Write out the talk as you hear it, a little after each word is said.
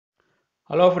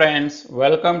Hello friends,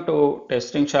 welcome to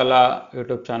Testing Shala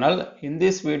YouTube channel. In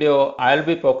this video, I'll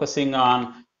be focusing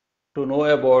on to know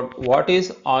about what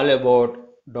is all about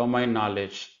domain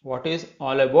knowledge. What is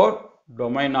all about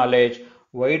domain knowledge?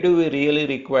 Why do we really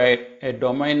require a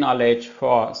domain knowledge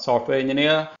for software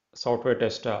engineer, software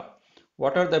tester?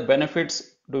 What are the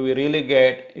benefits do we really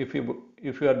get if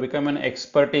you are becoming an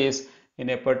expertise in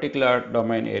a particular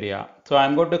domain area? So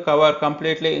I'm going to cover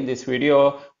completely in this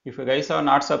video. If you guys are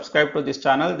not subscribed to this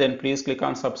channel, then please click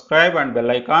on subscribe and bell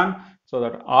icon so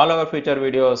that all our future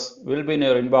videos will be in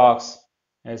your inbox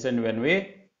as and when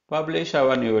we publish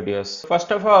our new videos.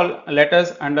 First of all, let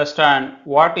us understand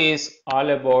what is all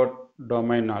about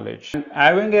domain knowledge. And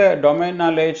having a domain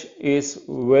knowledge is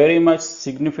very much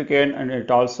significant and it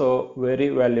also very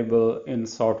valuable in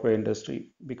software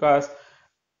industry, because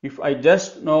if I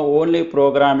just know only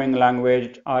programming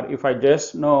language, or if I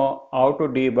just know how to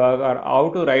debug or how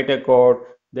to write a code,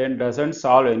 then doesn't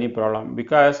solve any problem,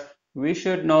 because we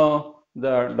should know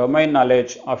the domain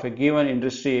knowledge of a given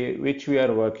industry which we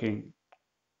are working.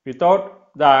 Without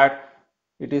that,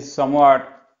 it is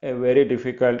somewhat a very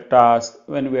difficult task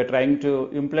when we are trying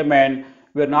to implement.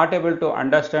 We are not able to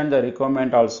understand the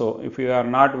requirement also if you are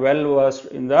not well versed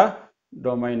in the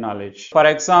domain knowledge. For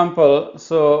example,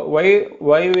 so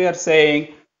why we are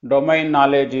saying domain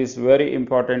knowledge is very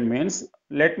important means,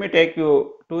 let me take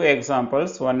you two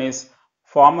examples. One is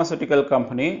pharmaceutical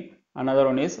company, another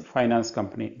one is finance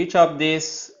company. Each of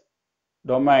these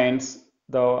domains,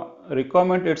 the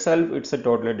requirement itself, it's a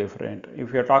totally different.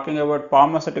 If you're talking about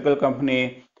pharmaceutical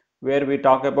company, where we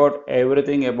talk about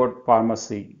everything about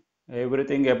pharmacy,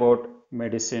 everything about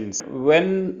medicines.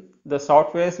 When the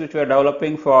softwares which we are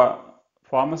developing for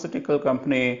pharmaceutical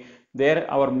company, there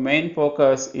our main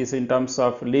focus is in terms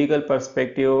of legal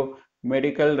perspective,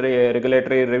 medical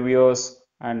regulatory reviews,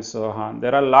 and so on.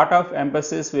 There are a lot of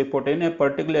emphasis we put in a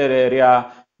particular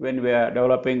area when we are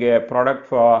developing a product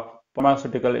for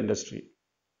pharmaceutical industry.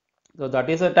 So that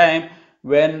is a time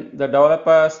when the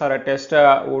developers or a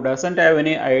tester who doesn't have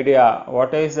any idea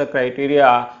what is the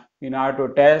criteria in order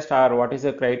to test, or what is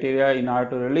the criteria in order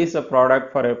to release a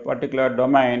product for a particular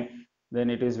domain, then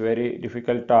it is very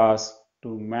difficult task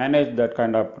to manage that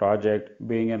kind of project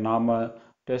being a normal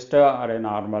tester or a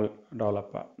normal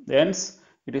developer. Hence,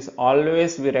 it is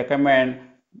always we recommend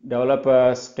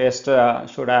developers, tester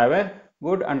should have a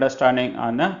good understanding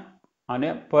on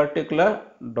a particular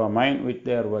domain which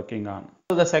they are working on.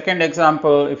 So the second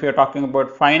example, if you're talking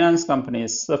about finance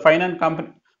companies, so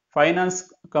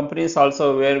finance companies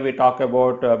also, where we talk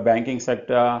about banking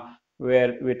sector,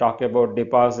 where we talk about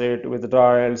deposit,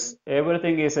 withdrawals,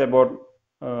 everything is about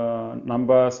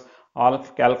numbers, all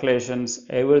calculations,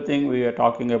 everything we are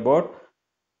talking about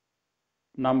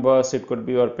numbers. It could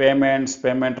be your payments,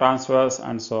 payment transfers,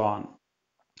 and so on.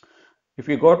 If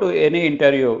you go to any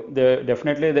interview,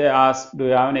 they ask, do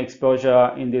you have any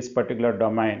exposure in this particular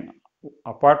domain?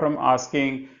 Apart from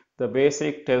asking the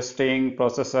basic testing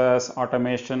processes,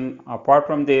 automation, apart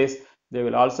from this, they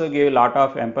will also give a lot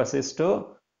of emphasis to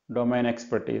domain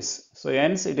expertise. So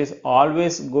hence, it is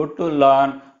always good to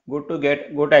learn, good to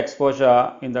get good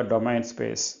exposure in the domain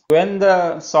space. When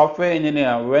the software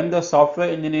engineer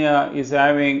is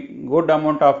having good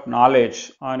amount of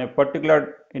knowledge on a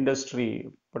particular industry,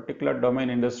 particular domain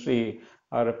industry,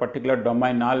 or a particular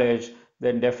domain knowledge,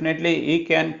 then definitely he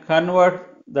can convert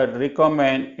that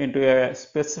requirement into a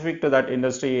specific to that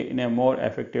industry in a more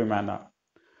effective manner.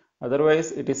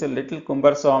 Otherwise, it is a little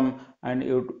cumbersome, and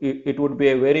it would be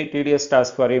a very tedious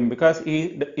task for him, because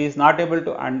he is not able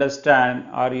to understand,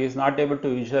 or he is not able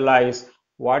to visualize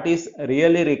what is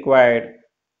really required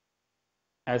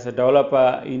as a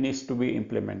developer he needs to be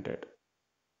implemented,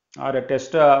 or a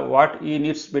tester what he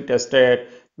needs to be tested.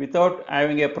 Without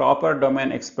having a proper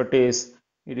domain expertise,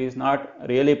 it is not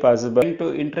really possible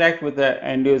to interact with the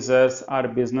end users or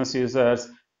business users.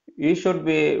 You should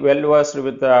be well versed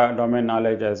with the domain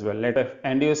knowledge as well. Let the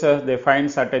end users, they find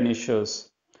certain issues.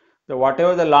 So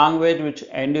whatever the language which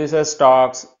end users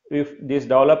talks, if this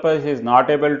developer is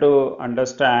not able to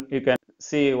understand, you can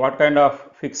see what kind of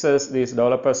fixes these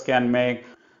developers can make.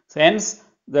 Hence,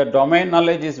 the domain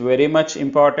knowledge is very much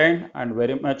important and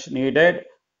very much needed.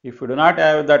 If you do not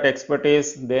have that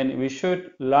expertise, then we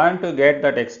should learn to get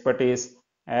that expertise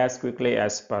as quickly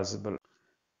as possible.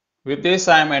 With this,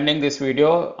 I am ending this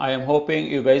video. I am hoping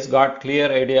you guys got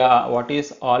clear idea what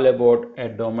is all about a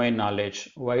domain knowledge.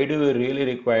 Why do we really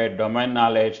require domain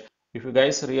knowledge? If you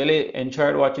guys really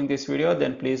enjoyed watching this video,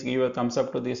 then please give a thumbs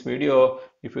up to this video.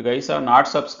 If you guys are not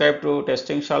subscribed to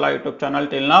Testing Shala YouTube channel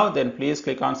till now, then please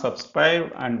click on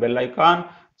subscribe and bell icon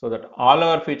so that all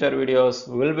our future videos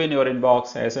will be in your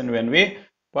inbox as and when we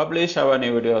publish our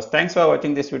new videos. Thanks for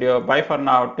watching this video. Bye for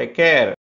now. Take care.